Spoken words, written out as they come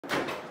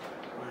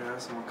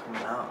someone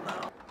coming out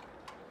now.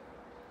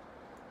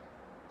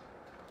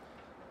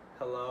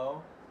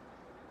 Hello?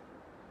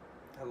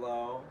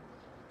 Hello?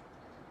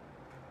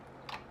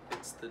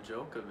 It's the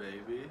Joker,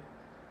 baby.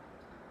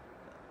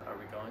 Are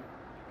we going?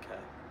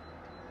 Okay.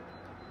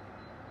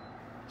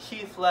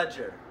 Heath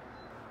Ledger.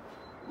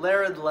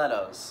 Jared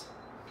Leto's.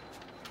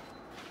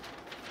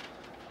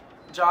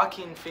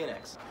 Joaquin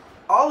Phoenix.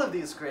 All of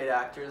these great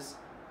actors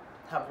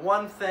have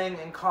one thing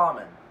in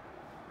common.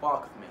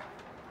 Walk with me.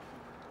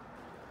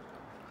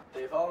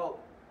 They've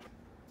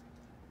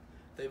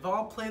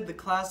all played the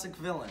classic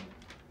villain.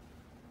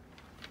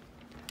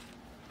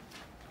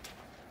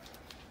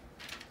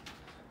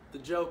 The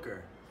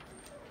Joker.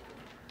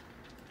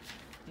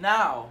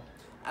 Now,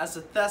 as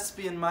a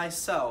thespian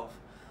myself,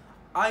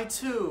 I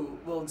too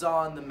will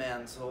don the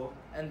mantle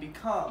and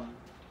become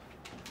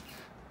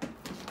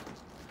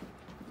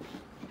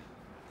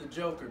the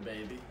Joker,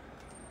 baby.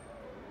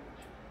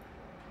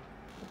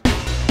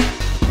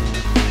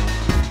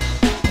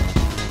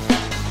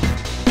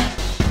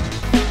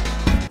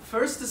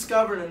 First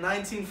discovered in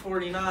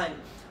 1949,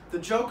 the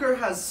Joker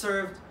has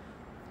served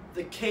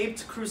the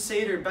caped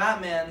crusader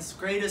Batman's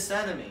greatest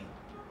enemy.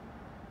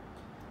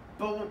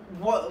 But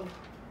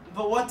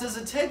what does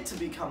it take to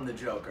become the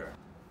Joker?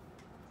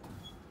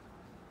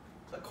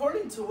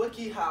 According to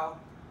WikiHow,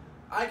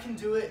 I can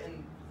do it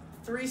in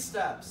 3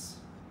 steps.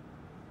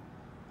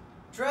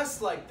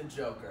 Dress like the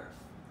Joker.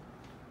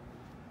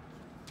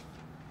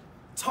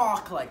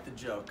 Talk like the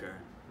Joker.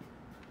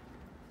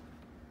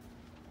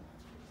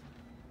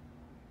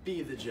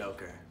 Be the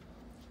Joker.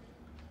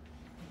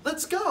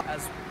 Let's go!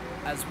 As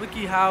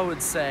WikiHow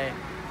would say,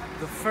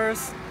 the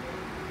first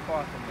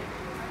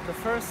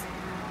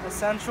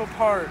essential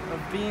part of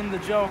being the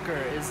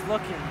Joker is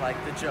looking like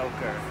the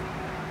Joker.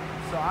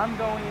 So I'm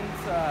going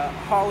to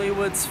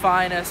Hollywood's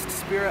finest,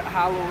 Spirit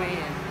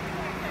Halloween,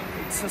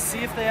 to see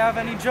if they have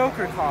any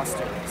Joker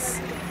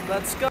costumes.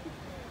 Let's go!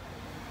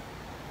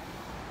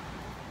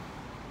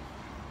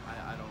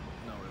 I don't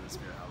know where the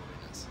Spirit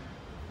Halloween is.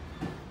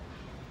 Can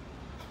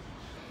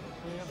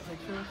we have a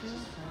picture with you?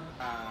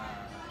 What?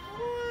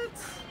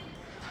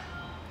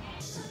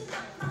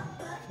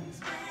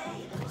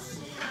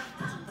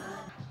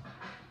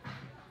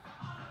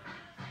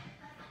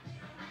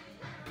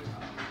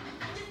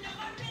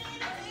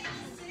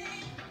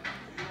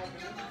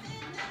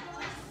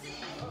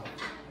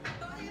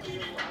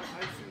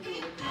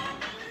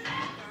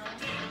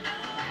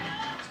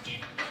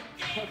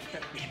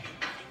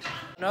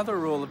 Another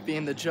rule of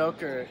being the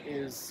Joker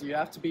is you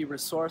have to be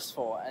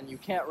resourceful and you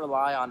can't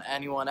rely on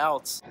anyone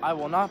else. I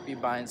will not be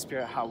buying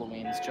Spirit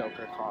Halloween's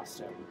Joker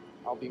costume.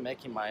 I'll be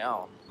making my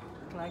own.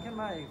 Can I get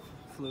my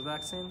flu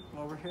vaccine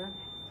over here?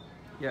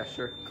 Yeah,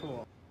 sure.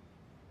 Cool.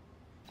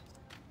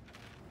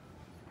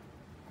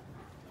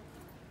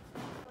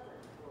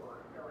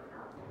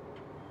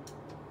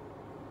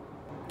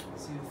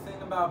 See, the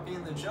thing about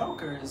being the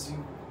Joker is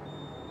you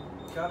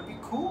gotta be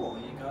cool.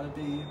 You gotta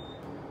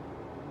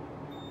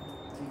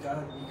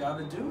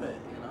do it,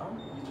 you know?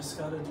 You just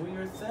gotta do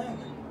your thing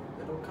and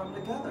it'll come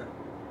together.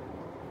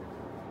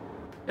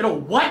 It'll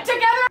what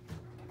together?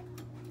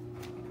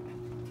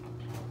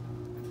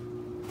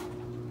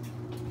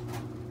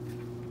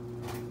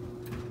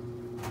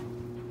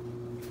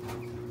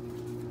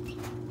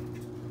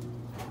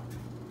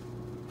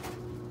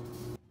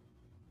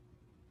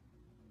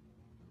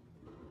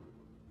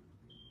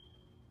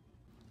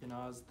 You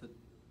know,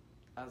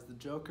 as the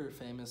Joker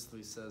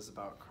famously says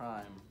about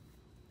crime,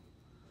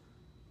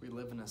 we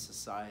live in a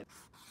society.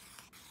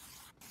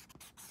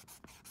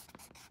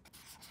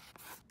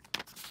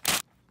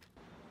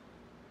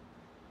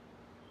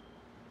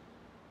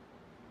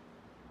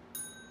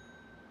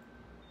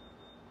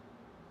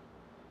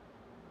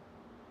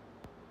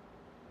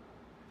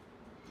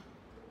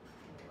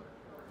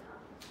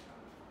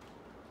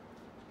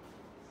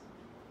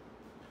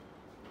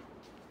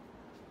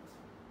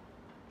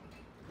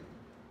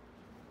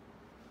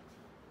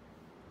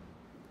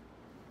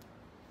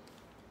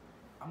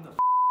 I'm the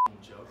f***ing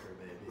Joker,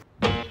 baby.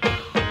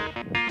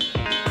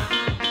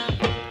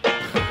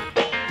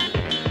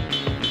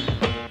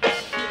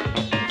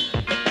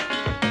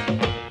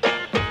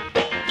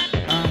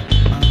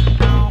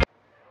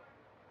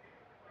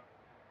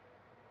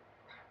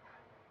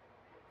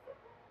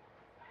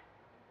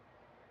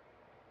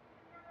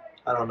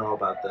 I don't know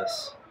about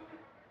this.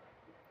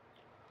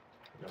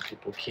 You know,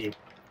 people keep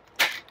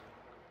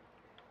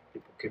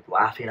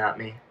laughing at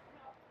me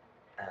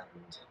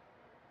and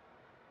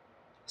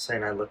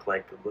saying I look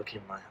like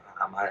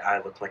I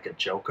look like a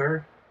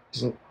Joker.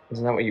 Isn't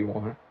that what you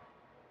want?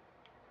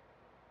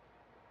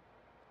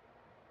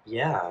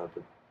 Yeah,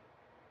 but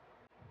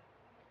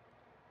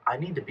I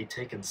need to be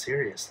taken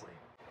seriously.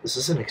 This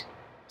isn't a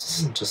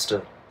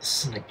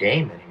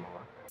game anymore.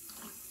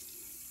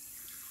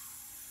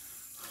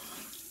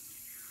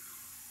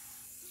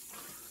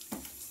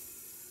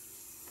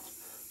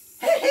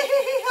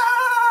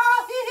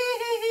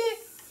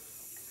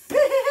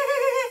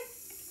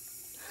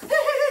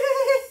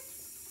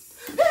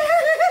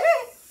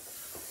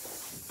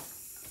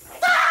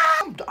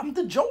 I'm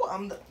the Joker.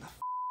 I'm the...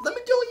 Let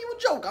me tell you a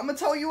joke. I'm gonna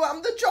tell you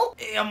I'm the joke.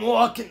 Hey, I'm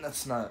walking.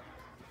 That's not...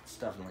 It's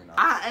definitely not.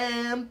 I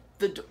am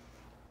the...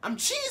 I'm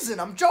cheesing.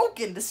 I'm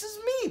joking. This is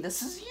me.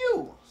 This is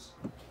you.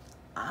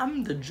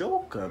 I'm the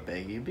Joker,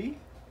 baby.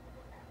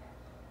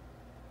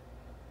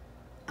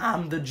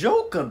 I'm the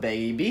Joker,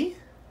 baby.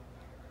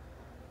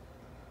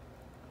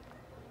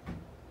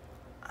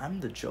 I'm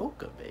the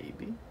Joker,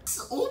 baby.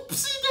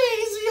 Oopsie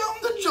daisy,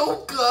 I'm the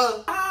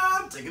Joker.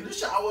 I'm taking a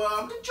shower,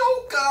 I'm the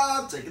Joker.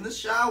 I'm taking a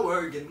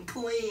shower, getting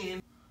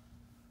clean.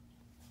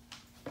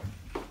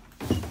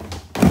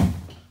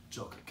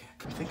 Joker kick.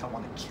 You think I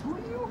want to kill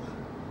you?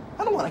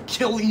 I don't want to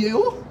kill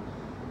you.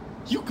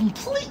 You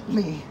complete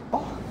me.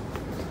 Oh.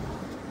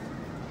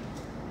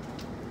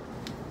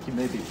 You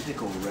may be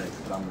Pickle Rick,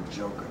 but I'm the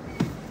Joker.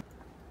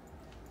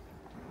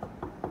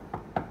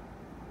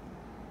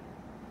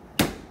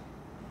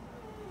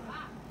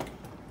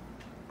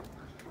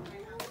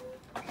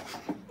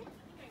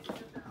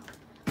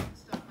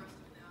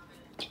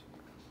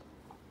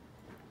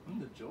 I'm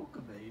the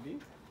Joker, baby.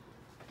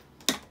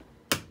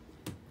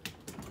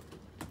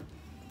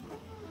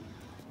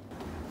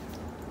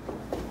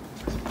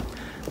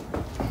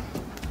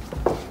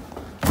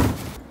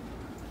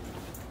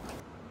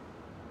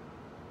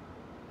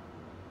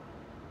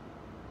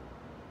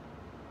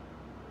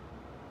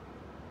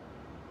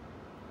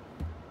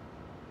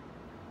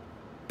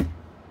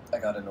 I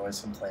got a noise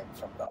complaint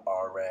from the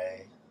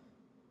RA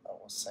that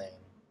was saying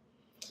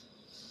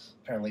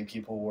apparently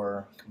people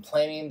were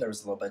complaining there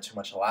was a little bit too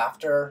much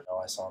laughter.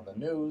 I saw on the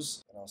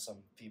news, some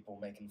people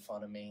making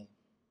fun of me.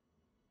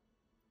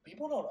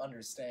 People don't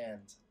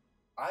understand.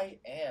 I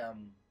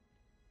am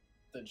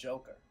the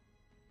Joker.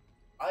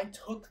 I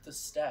took the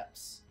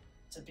steps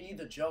to be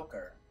the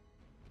Joker.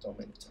 Don't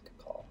make me take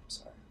a call. I'm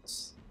sorry.